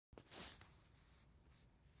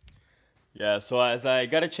Yeah, so as I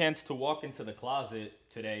got a chance to walk into the closet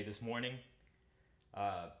today, this morning,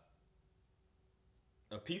 uh,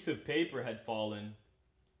 a piece of paper had fallen,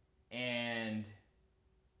 and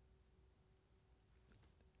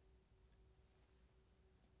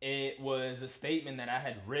it was a statement that I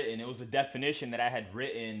had written. It was a definition that I had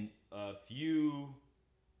written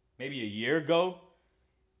maybe a year ago.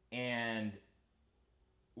 And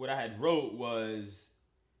what I had wrote was,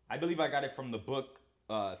 I believe I got it from the book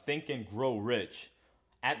Think and Grow Rich.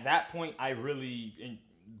 At that point,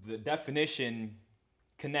 the definition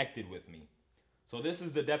connected with me. So this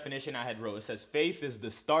is the definition I had wrote. It says faith is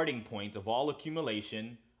the starting point of all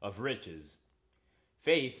accumulation of riches.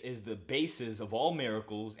 Faith is the basis of all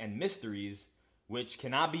miracles and mysteries which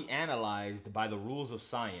cannot be analyzed by the rules of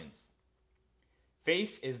science.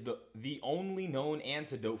 Faith is the only known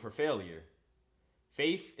antidote for failure.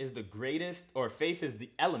 Faith is the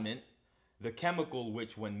element, the chemical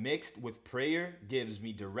which, when mixed with prayer, gives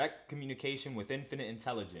me direct communication with infinite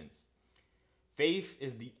intelligence. Faith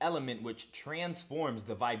is the element which transforms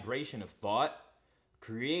the vibration of thought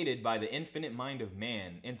created by the infinite mind of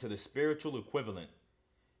man into the spiritual equivalent.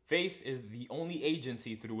 Faith is the only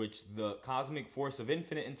agency through which the cosmic force of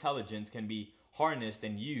infinite intelligence can be harnessed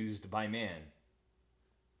and used by man.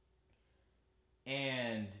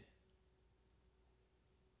 And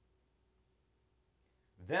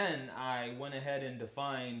then I went ahead and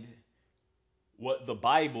defined what the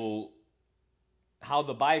Bible, how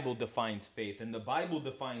the Bible defines faith. And the Bible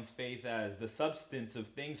defines faith as the substance of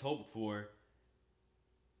things hoped for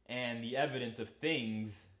and the evidence of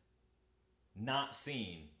things not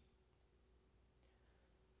seen.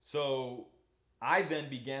 So I then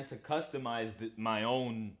began to customize my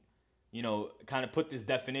own, kind of put this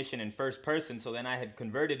definition in first person. So then I had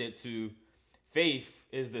converted it to faith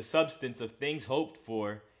is the substance of things hoped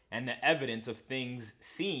for and the evidence of things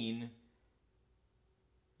seen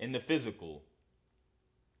in the physical.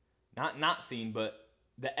 Not seen, but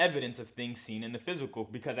the evidence of things seen in the physical.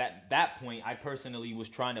 Because at that point, I personally was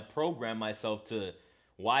trying to program myself to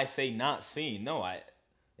why say not seen. No,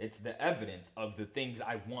 it's the evidence of the things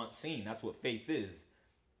I want seen. That's what faith is.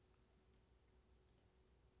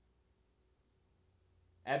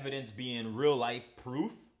 Evidence being real life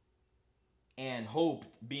proof, and hope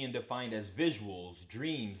being defined as visuals,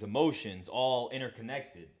 dreams, emotions, all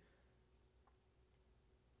interconnected.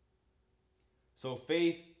 So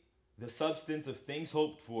faith, the substance of things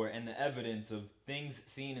hoped for, and the evidence of things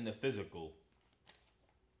seen in the physical.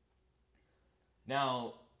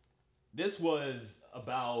 Now, this was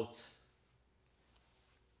about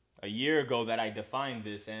a year ago that I defined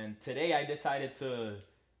this, and today I decided to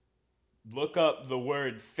look up the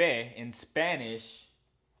word fe in Spanish.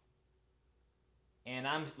 And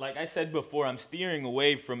I'm, like I said before, I'm steering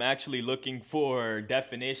away from actually looking for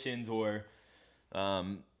definitions or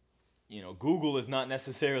um, Google is not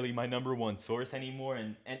necessarily my number one source anymore,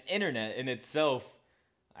 and internet in itself,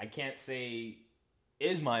 I can't say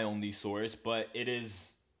is my only source, but it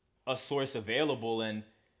is a source available, and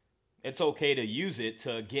it's okay to use it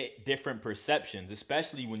to get different perceptions,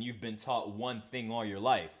 especially when you've been taught one thing all your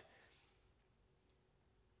life.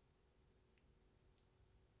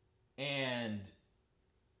 And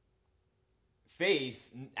faith,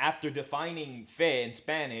 after defining fe in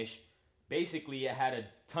Spanish, basically it had a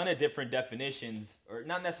ton of different definitions, or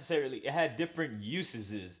not necessarily, it had different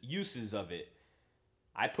uses of it.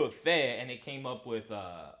 I put fe and it came up with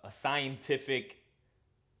a scientific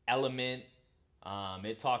element.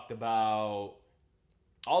 It talked about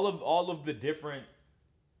all of the different,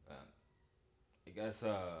 uh, I guess,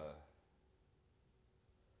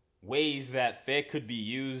 ways that fe could be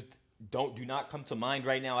used. Do not come to mind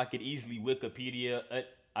right now. I could easily Wikipedia.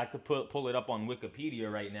 I could pull it up on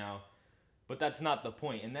Wikipedia right now, but that's not the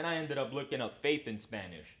point. And then I ended up looking up faith in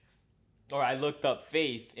Spanish, or I looked up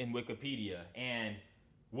faith in Wikipedia, and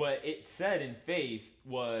what it said in faith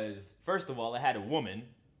was, first of all, it had a woman,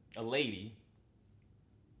 a lady,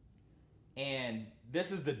 and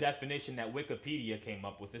this is the definition that Wikipedia came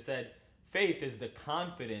up with. It said faith is the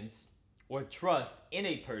confidence or trust in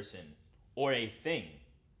a person or a thing,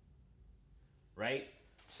 right?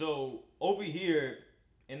 So over here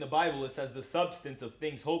in the Bible, it says the substance of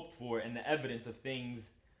things hoped for and the evidence of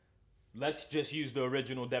things, let's just use the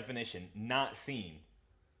original definition, not seen.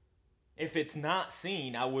 If it's not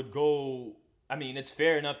seen, I would go. I mean, it's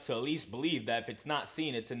fair enough to at least believe that if it's not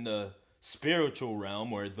seen, it's in the spiritual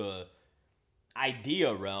realm or the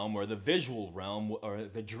idea realm or the visual realm or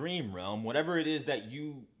the dream realm, whatever it is that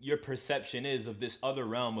your perception is of this other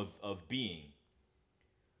realm of being.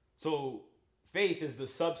 So faith is the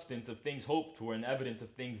substance of things hoped for and evidence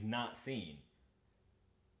of things not seen,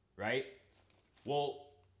 right? Well,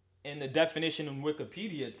 in the definition in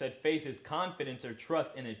Wikipedia, it said faith is confidence or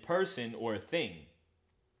trust in a person or a thing,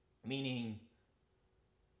 meaning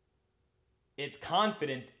it's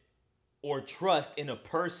confidence or trust in a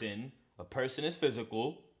person. A person is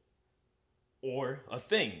physical, or a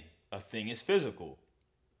thing. A thing is physical.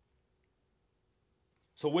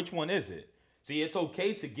 So which one is it? See, it's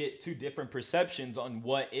okay to get two different perceptions on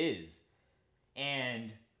what is.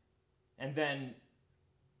 And then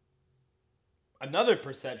another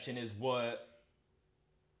perception is what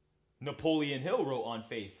Napoleon Hill wrote on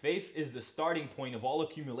faith. Faith is the starting point of all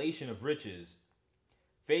accumulation of riches.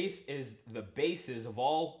 Faith is the basis of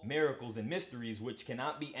all miracles and mysteries which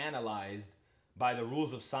cannot be analyzed by the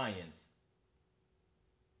rules of science.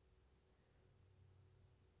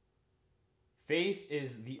 Faith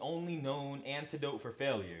is the only known antidote for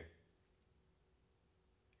failure.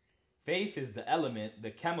 Faith is the element,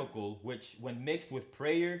 the chemical, which, when mixed with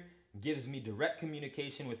prayer, gives me direct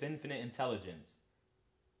communication with infinite intelligence.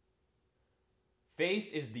 Faith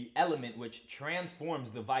is the element which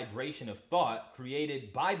transforms the vibration of thought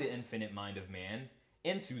created by the infinite mind of man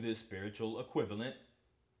into the spiritual equivalent.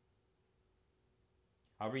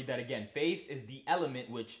 I'll read that again. Faith is the element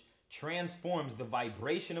which transforms the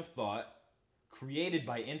vibration of thought created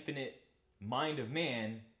by infinite mind of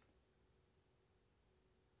man.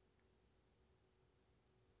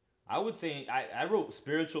 I would say I wrote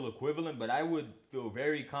spiritual equivalent, but I would feel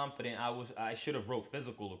very confident I should have wrote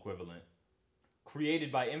physical equivalent.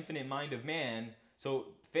 Created by infinite mind of man. So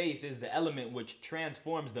faith is the element which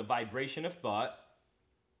transforms the vibration of thought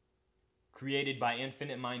created by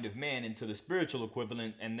infinite mind of man into the spiritual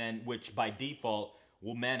equivalent, and then which by default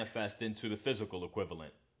will manifest into the physical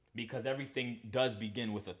equivalent, because everything does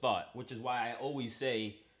begin with a thought, which is why I always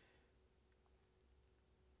say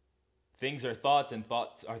things are thoughts and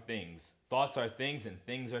thoughts are things. Thoughts are things and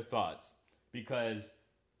things are thoughts. Because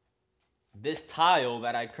this tile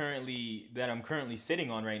that I'm currently sitting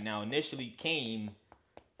on right now initially came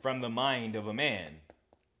from the mind of a man.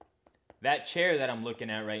 That chair that I'm looking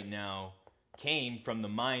at right now came from the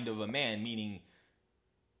mind of a man, meaning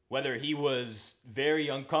whether he was very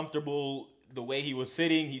uncomfortable the way he was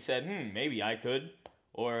sitting, he said, maybe I could.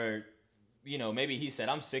 Or, maybe he said,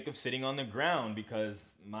 I'm sick of sitting on the ground because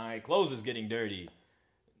my clothes is getting dirty.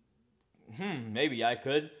 Maybe I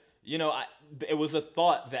could. It was a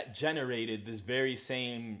thought that generated this very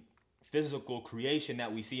same physical creation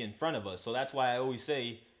that we see in front of us. So that's why I always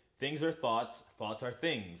say things are thoughts, thoughts are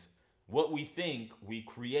things. What we think, we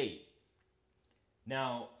create.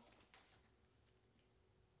 Now,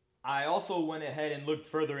 I also went ahead and looked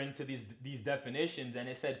further into these definitions, and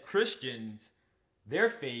it said Christians,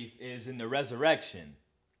 their faith is in the resurrection.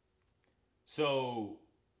 So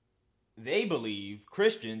they believe,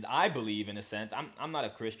 Christians, I believe in a sense. I'm not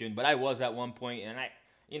a Christian, but I was at one point, and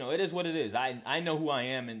it is what it is. I know who I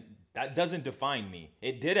am, and that doesn't define me.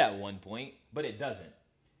 It did at one point, but it doesn't.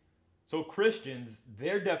 So Christians,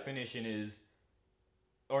 their definition is,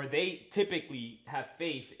 or they typically have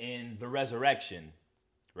faith in the resurrection,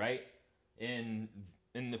 right? In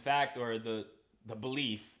the fact, or the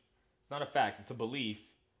belief. It's not a fact. It's a belief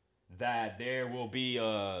that there will be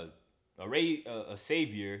a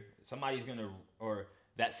savior. Somebody's gonna, or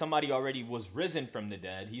that somebody already was risen from the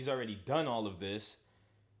dead. He's already done all of this,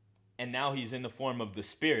 and now he's in the form of the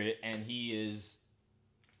spirit, and he is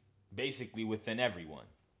basically within everyone.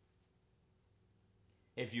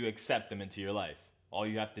 If you accept him into your life, all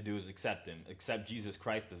you have to do is accept him. Accept Jesus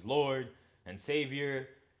Christ as Lord and Savior,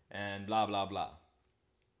 and blah blah blah.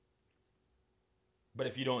 But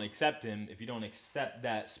if you don't accept him, if you don't accept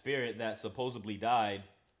that spirit that supposedly died,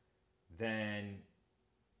 then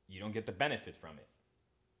you don't get the benefit from it,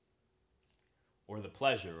 or the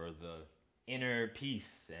pleasure, or the inner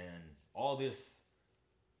peace, and all these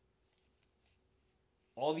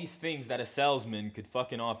things that a salesman could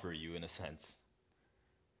fucking offer you, in a sense.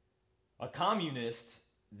 A communist,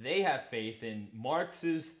 they have faith in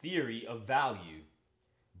Marx's theory of value,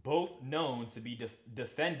 both known to be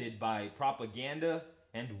defended by propaganda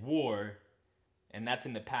and war, and that's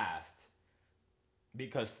in the past,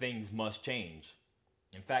 because things must change.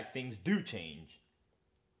 In fact, things do change.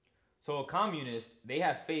 So a communist, they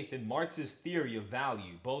have faith in Marx's theory of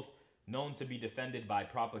value, both known to be defended by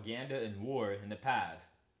propaganda and war in the past.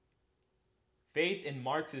 Faith in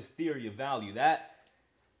Marx's theory of value, that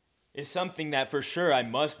is something that for sure I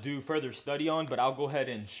must do further study on, but I'll go ahead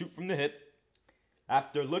and shoot from the hip.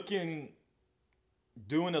 After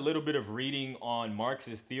doing a little bit of reading on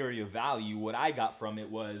Marx's theory of value, what I got from it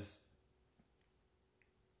was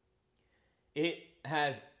it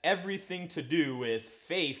has everything to do with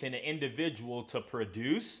faith in an individual to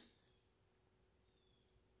produce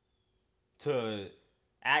to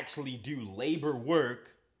actually do labor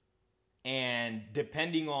work, and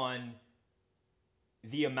depending on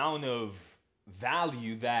the amount of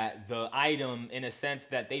value that the item, in a sense,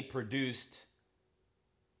 that they produced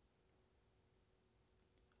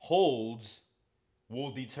holds,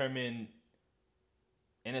 will determine,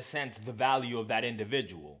 in a sense, the value of that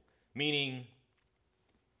individual. Meaning,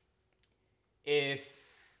 if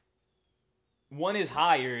one is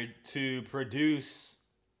hired to produce,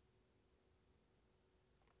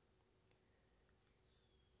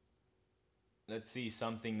 let's see,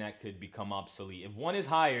 something that could become obsolete. If one is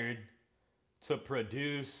hired to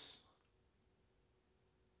produce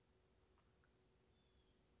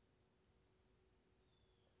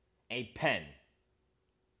a pen,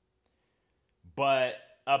 but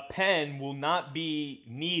a pen will not be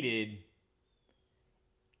needed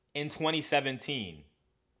in 2017,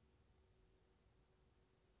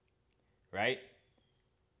 right?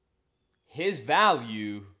 His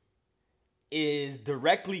value is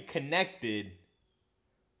directly connected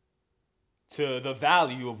to the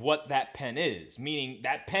value of what that pen is, meaning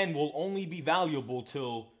that pen will only be valuable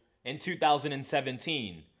till in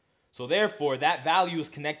 2017. So therefore, that value is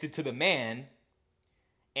connected to the man,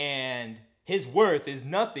 and his worth is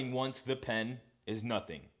nothing once the pen is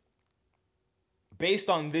nothing. Based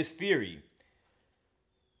on this theory,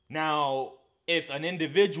 now, if an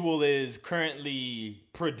individual is currently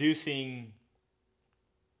producing,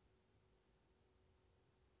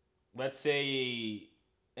 let's say,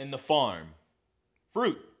 in the farm,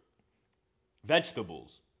 fruit,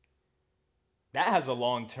 vegetables, that has a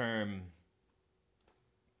long term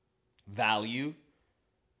value.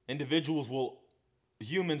 Individuals will,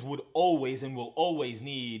 humans would always and will always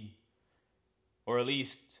need, or at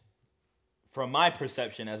least from my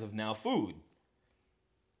perception as of now, food.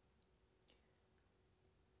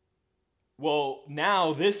 Well,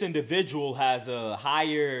 now this individual has a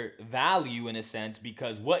higher value, in a sense,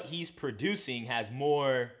 because what he's producing has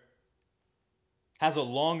a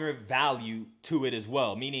longer value to it as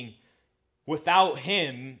well. Meaning, without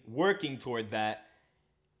him working toward that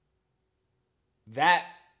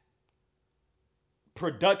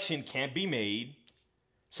production can't be made.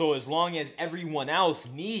 So as long as everyone else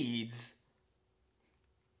needs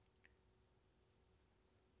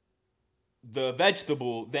the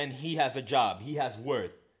vegetable, then he has a job, he has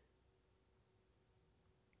worth.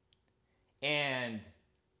 And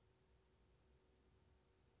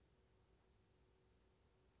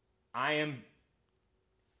I am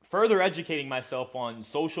further educating myself on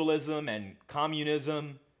socialism and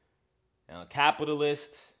communism,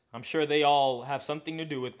 capitalist. I'm sure they all have something to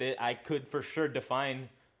do with it. I could for sure define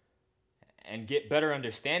and get better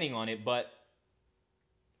understanding on it, but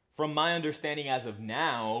from my understanding as of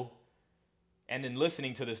now, and in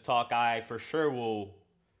listening to this talk, I for sure will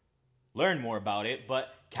learn more about it.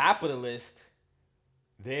 But capitalists,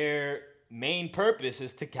 their main purpose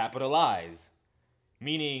is to capitalize,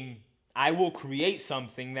 meaning I will create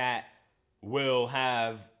something that will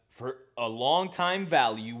have for a long time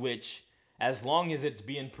value, which, as long as it's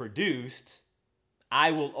being produced,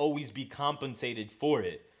 I will always be compensated for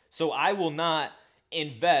it. So I will not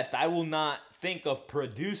invest, I will not think of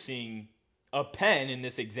producing a pen in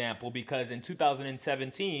this example, because in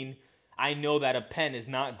 2017, I know that a pen is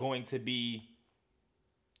not going to be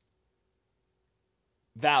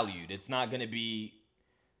valued. It's not going to be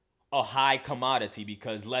a high commodity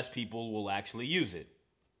because less people will actually use it.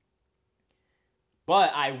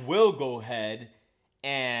 But I will go ahead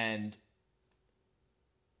and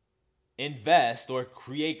invest or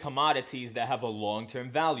create commodities that have a long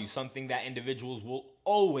term value, something that individuals will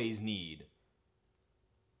always need.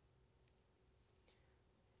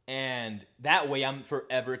 And that way I'm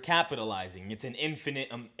forever capitalizing. It's an infinite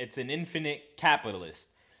capitalist.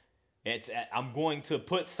 I'm going to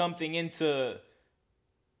put something into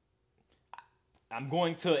I'm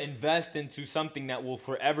going to invest into something that will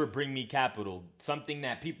forever bring me capital, something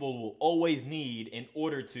that people will always need in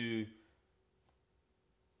order to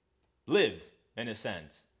live, in a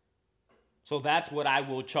sense. So that's what I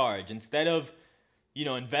will charge. Instead of,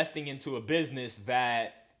 investing into a business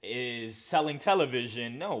that is selling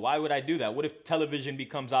television, no, why would I do that? What if television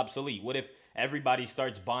becomes obsolete? What if everybody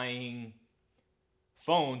starts buying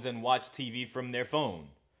phones and watch TV from their phone?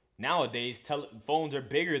 Nowadays, phones are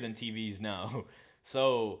bigger than TVs now.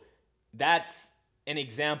 So that's an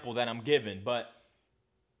example that I'm given. But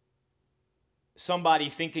somebody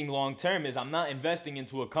thinking long term is, I'm not investing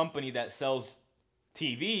into a company that sells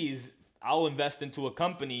TVs. I'll invest into a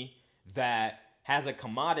company that has a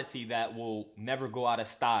commodity that will never go out of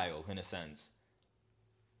style, in a sense,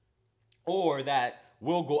 or that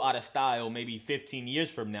will go out of style maybe 15 years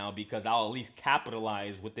from now because I'll at least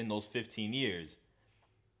capitalize within those 15 years.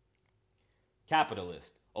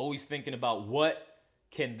 Capitalist, always thinking about what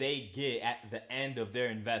can they get at the end of their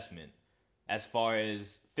investment as far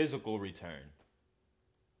as physical return,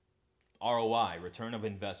 ROI, return of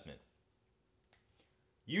investment.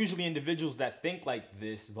 Usually individuals that think like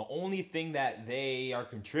this, the only thing that they are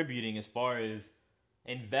contributing as far as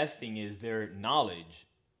investing is their knowledge.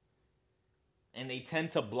 And they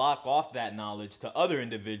tend to block off that knowledge to other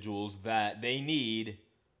individuals that they need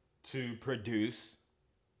to produce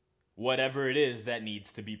whatever it is that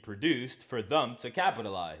needs to be produced for them to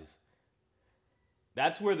capitalize.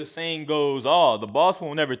 That's where the saying goes, oh, the boss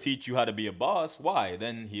will never teach you how to be a boss. Why?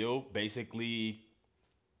 Then he'll basically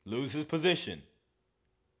lose his position.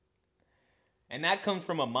 And that comes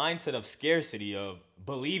from a mindset of scarcity, of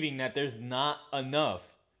believing that there's not enough.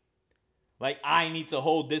 Like, I need to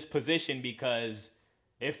hold this position because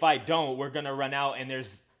if I don't, we're going to run out and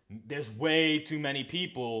there's way too many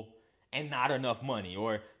people and not enough money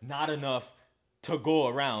or not enough to go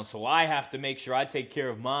around. So I have to make sure I take care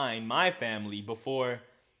of my family before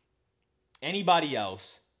anybody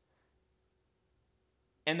else.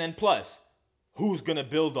 And then plus, who's going to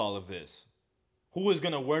build all of this? Who is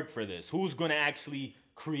going to work for this? Who's going to actually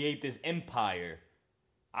create this empire?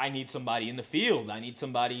 I need somebody in the field. I need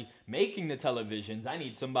somebody making the televisions. I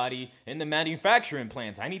need somebody in the manufacturing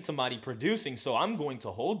plants. I need somebody producing. So I'm going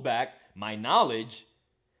to hold back my knowledge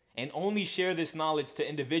and only share this knowledge to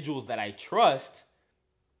individuals that I trust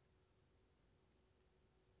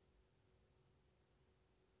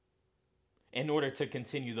in order to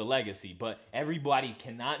continue the legacy. But everybody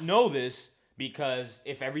cannot know this because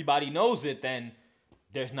if everybody knows it, then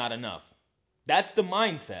there's not enough. That's the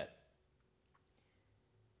mindset.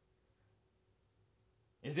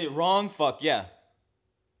 Is it wrong? Fuck yeah.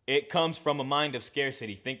 It comes from a mind of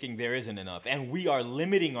scarcity, thinking there isn't enough. And we are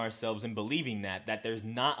limiting ourselves in believing that there's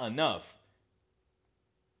not enough.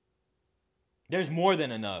 There's more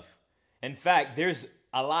than enough. In fact, there's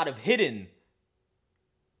a lot of hidden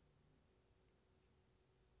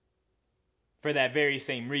for that very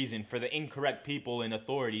same reason, for the incorrect people in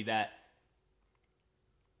authority that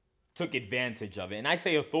took advantage of it. And I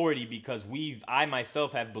say authority because I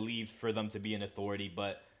myself have believed for them to be an authority,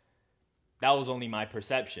 but that was only my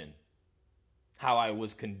perception, how I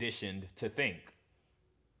was conditioned to think.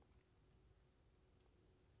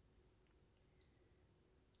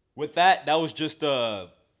 With that was just a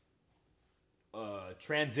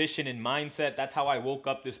transition in mindset. That's how I woke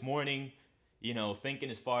up this morning, thinking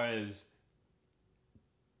as far as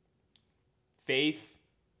faith.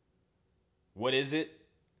 What is it?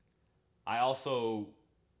 I also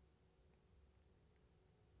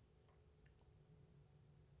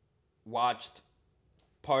watched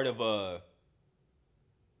part of a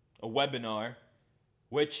webinar,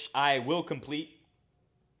 which I will complete.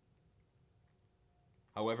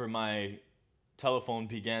 However, my telephone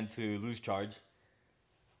began to lose charge,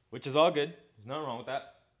 which is all good. There's nothing wrong with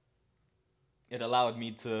that. It allowed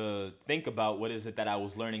me to think about what is it that I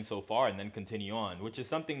was learning so far and then continue on, which is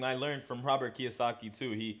something I learned from Robert Kiyosaki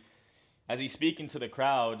too. As he's speaking to the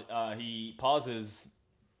crowd, he pauses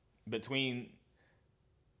between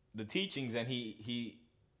the teachings and he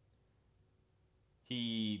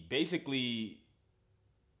basically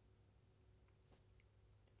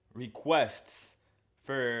requests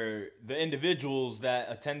for the individuals that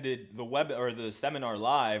attended the web or the seminar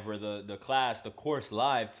live or the class, the course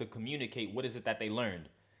live to communicate what is it that they learned.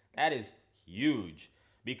 That is huge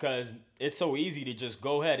because it's so easy to just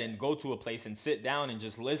go ahead and go to a place and sit down and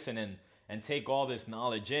just listen and take all this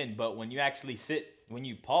knowledge in. But when you actually when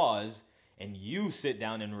you pause and you sit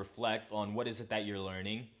down and reflect on what is it that you're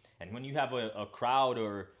learning, and when you have a crowd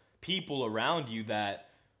or people around you that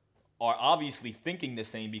are obviously thinking the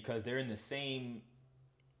same because they're in the same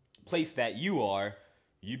place that you are,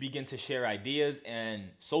 you begin to share ideas and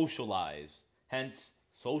socialize. Hence,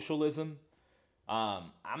 socialism.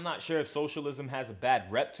 I'm not sure if socialism has a bad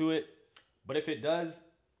rep to it, but if it does,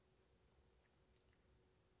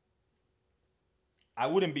 I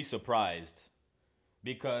wouldn't be surprised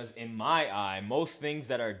because, in my eye, most things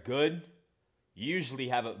that are good usually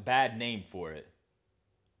have a bad name for it.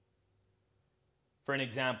 For an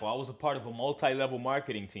example, I was a part of a multi level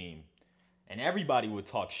marketing team, and everybody would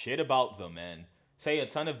talk shit about them and say a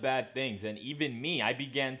ton of bad things. And even me,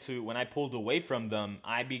 when I pulled away from them,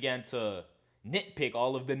 I began to nitpick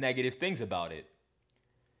all of the negative things about it.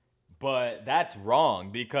 But that's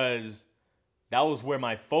wrong because that was where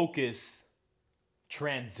my focus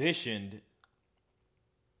transitioned.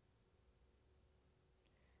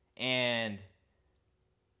 And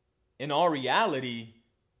in all reality,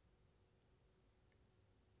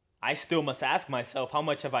 I still must ask myself, how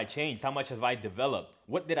much have I changed? How much have I developed?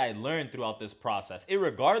 What did I learn throughout this process,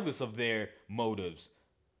 irregardless of their motives?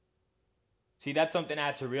 See, that's something I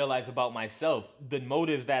had to realize about myself. The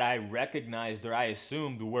motives that I recognized or I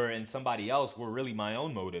assumed were in somebody else were really my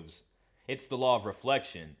own motives. It's the law of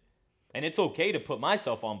reflection. And it's okay to put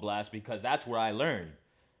myself on blast because that's where I learn.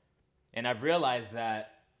 And I've realized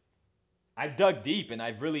that I've dug deep and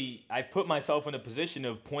I've put myself in a position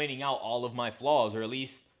of pointing out all of my flaws, or at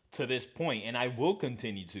least to this point, and I will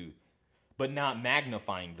continue to, but not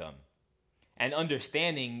magnifying them. And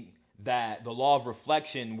understanding that the law of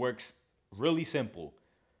reflection works really simple.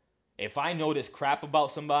 If I notice crap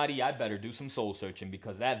about somebody, I better do some soul searching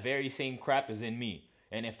because that very same crap is in me.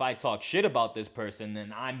 And if I talk shit about this person,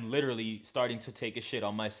 then I'm literally starting to take a shit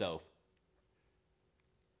on myself.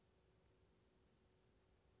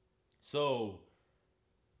 So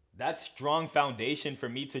that strong foundation for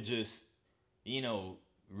me to just, you know,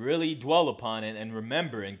 really dwell upon it and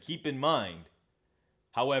remember and keep in mind.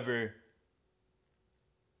 However,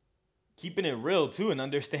 keeping it real too and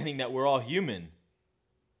understanding that we're all human,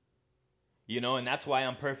 and that's why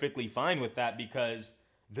I'm perfectly fine with that because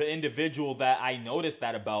the individual that I noticed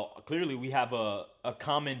that about, clearly we have a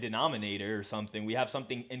common denominator or something. We have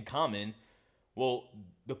something in common. Well,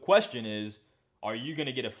 the question is, are you going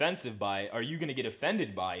to get offensive by it? Are you going to get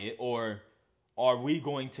offended by it? Or are we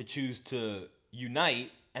going to choose to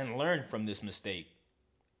unite and learn from this mistake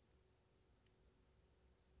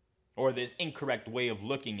or this incorrect way of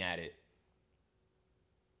looking at it?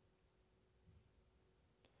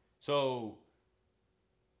 So,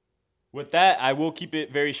 with that, I will keep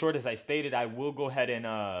it very short. As I stated, I will go ahead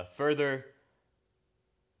and further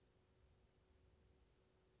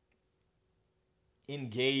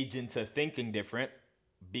engage into thinking different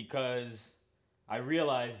because I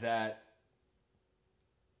realize that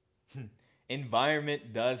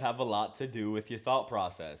environment does have a lot to do with your thought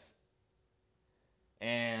process.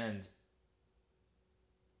 And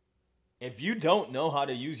if you don't know how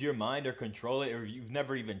to use your mind or control it, or if you've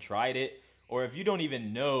never even tried it, or if you don't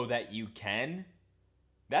even know that you can,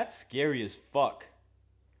 that's scary as fuck.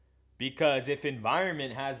 Because if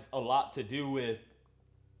environment has a lot to do with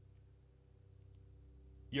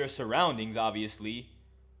your surroundings, obviously,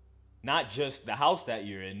 not just the house that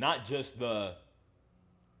you're in, not just the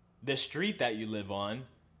street that you live on,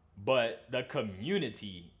 but the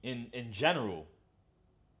community in general.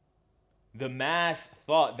 The mass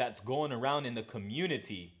thought that's going around in the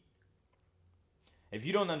community. If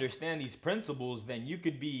you don't understand these principles, then you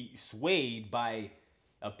could be swayed by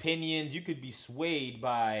opinions, you could be swayed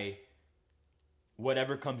by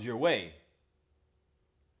whatever comes your way.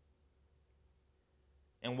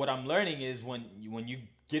 And what I'm learning is when you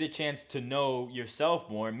get a chance to know yourself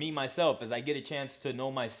more, me myself, as I get a chance to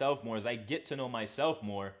know myself more, as I get to know myself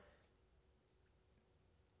more,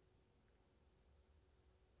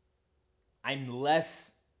 I'm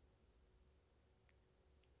less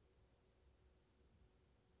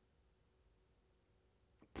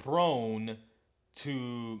prone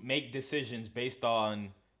to make decisions based on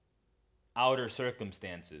outer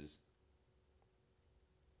circumstances.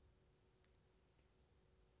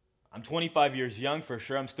 I'm 25 years young for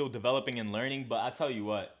sure. I'm still developing and learning, but I tell you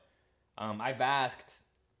what, I've asked,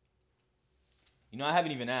 I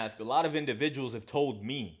haven't even asked. A lot of individuals have told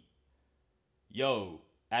me, yo,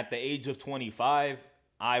 at the age of 25,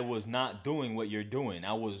 I was not doing what you're doing.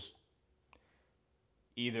 I was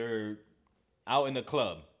either out in the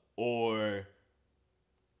club or,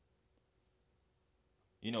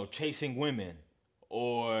 chasing women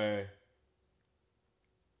or,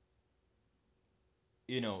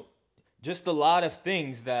 you know, just a lot of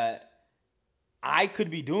things that I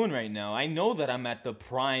could be doing right now. I know that I'm at the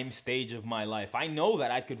prime stage of my life. I know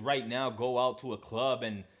that I could right now go out to a club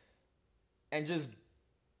and just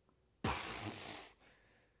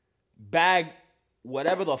bag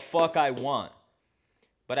whatever the fuck I want.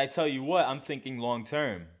 But I tell you what, I'm thinking long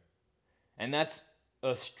term. And that's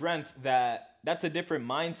a strength that's a different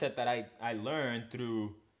mindset that I learned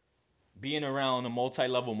through being around a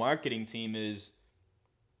multi-level marketing team is,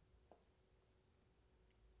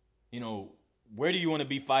 you know, where do you want to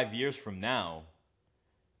be 5 years from now?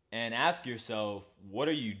 And ask yourself, what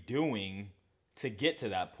are you doing to get to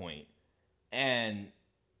that point? And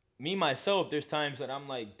me myself, there's times that I'm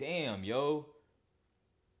like, damn, yo,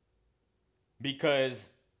 because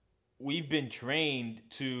we've been trained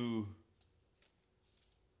to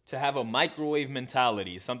have a microwave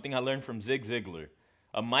mentality, something I learned from Zig Ziglar.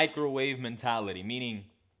 A microwave mentality, meaning,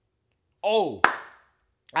 oh,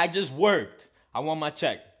 I just worked, I want my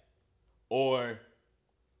check. Or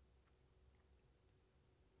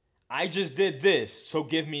I just did this, so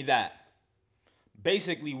give me that.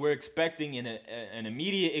 Basically, we're expecting an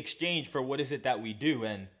immediate exchange for what is it that we do.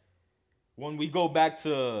 And when we go back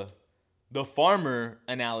to the farmer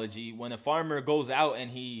analogy, when a farmer goes out and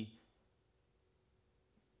he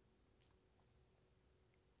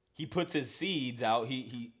puts his seeds out,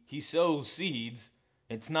 he sows seeds.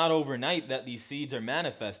 It's not overnight that these seeds are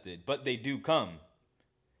manifested, but they do come.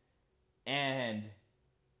 And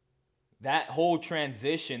that whole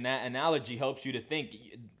transition, that analogy helps you to think,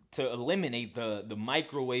 to eliminate the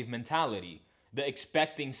microwave mentality, the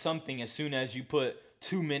expecting something as soon as you put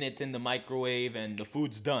 2 minutes in the microwave and the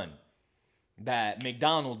food's done. That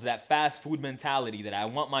McDonald's, that fast food mentality that I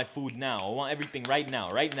want my food now. I want everything right now,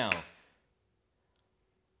 right now.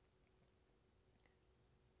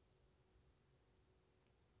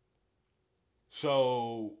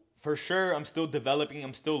 So for sure, I'm still developing,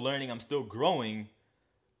 I'm still learning, I'm still growing.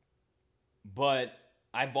 But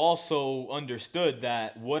I've also understood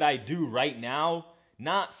that what I do right now,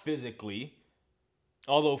 not physically,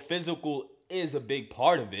 although physical is a big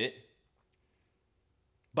part of it,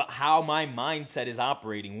 but how my mindset is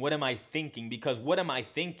operating. What am I thinking? Because what am I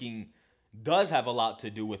thinking does have a lot to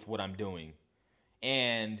do with what I'm doing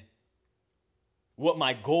and what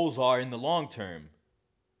my goals are in the long term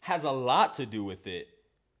has a lot to do with it.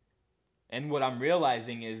 And what I'm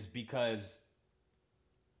realizing is because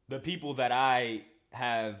the people that I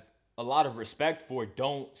have a lot of respect for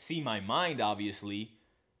don't see my mind, obviously.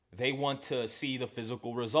 They want to see the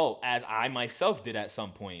physical result, as I myself did at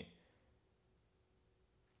some point.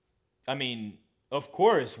 I mean, of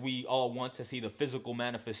course, we all want to see the physical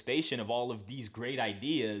manifestation of all of these great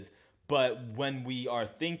ideas, but when we are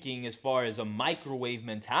thinking as far as a microwave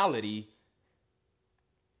mentality,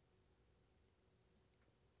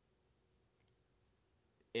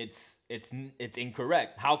 it's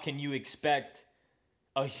incorrect. How can you expect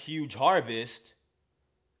a huge harvest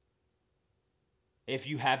if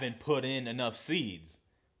you haven't put in enough seeds?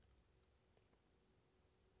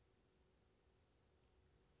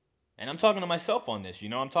 And I'm talking to myself on this,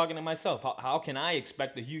 I'm talking to myself. How can I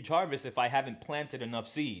expect a huge harvest if I haven't planted enough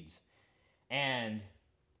seeds? And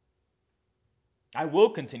I will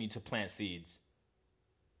continue to plant seeds.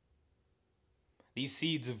 These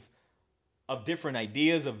seeds of different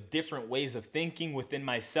ideas, of different ways of thinking within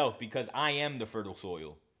myself, because I am the fertile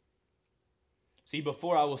soil. See,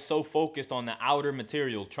 before I was so focused on the outer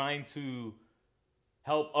material, trying to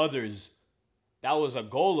help others. That was a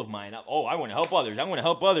goal of mine. Oh, I want to help others. I want to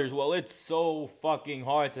help others. Well, it's so fucking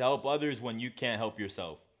hard to help others when you can't help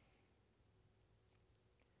yourself.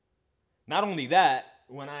 Not only that,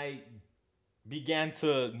 when I began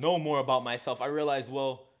to know more about myself, I realized,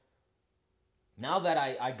 well, now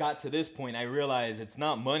that I got to this point, I realize it's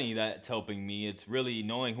not money that's helping me. It's really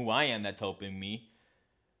knowing who I am that's helping me.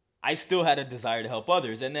 I still had a desire to help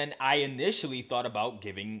others. And then I initially thought about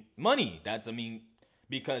giving money.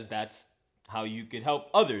 Because that's how you could help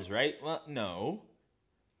others, right? Well, no.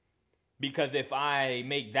 Because if I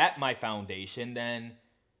make that my foundation, then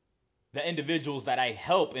the individuals that I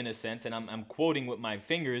help, in a sense, and I'm quoting with my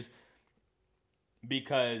fingers,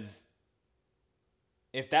 because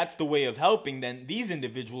if that's the way of helping, then these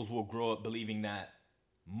individuals will grow up believing that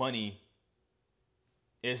money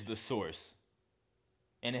is the source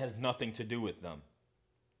and it has nothing to do with them.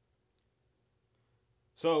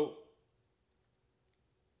 So,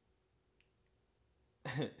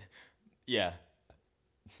 yeah,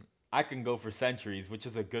 I can go for centuries, which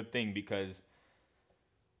is a good thing because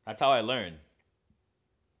that's how I learn.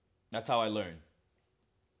 That's how I learn.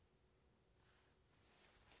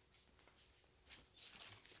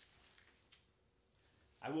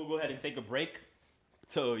 I will go ahead and take a break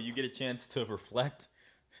so you get a chance to reflect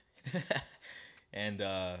and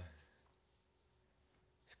just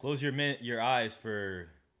close your eyes for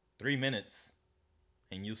 3 minutes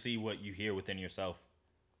and you'll see what you hear within yourself.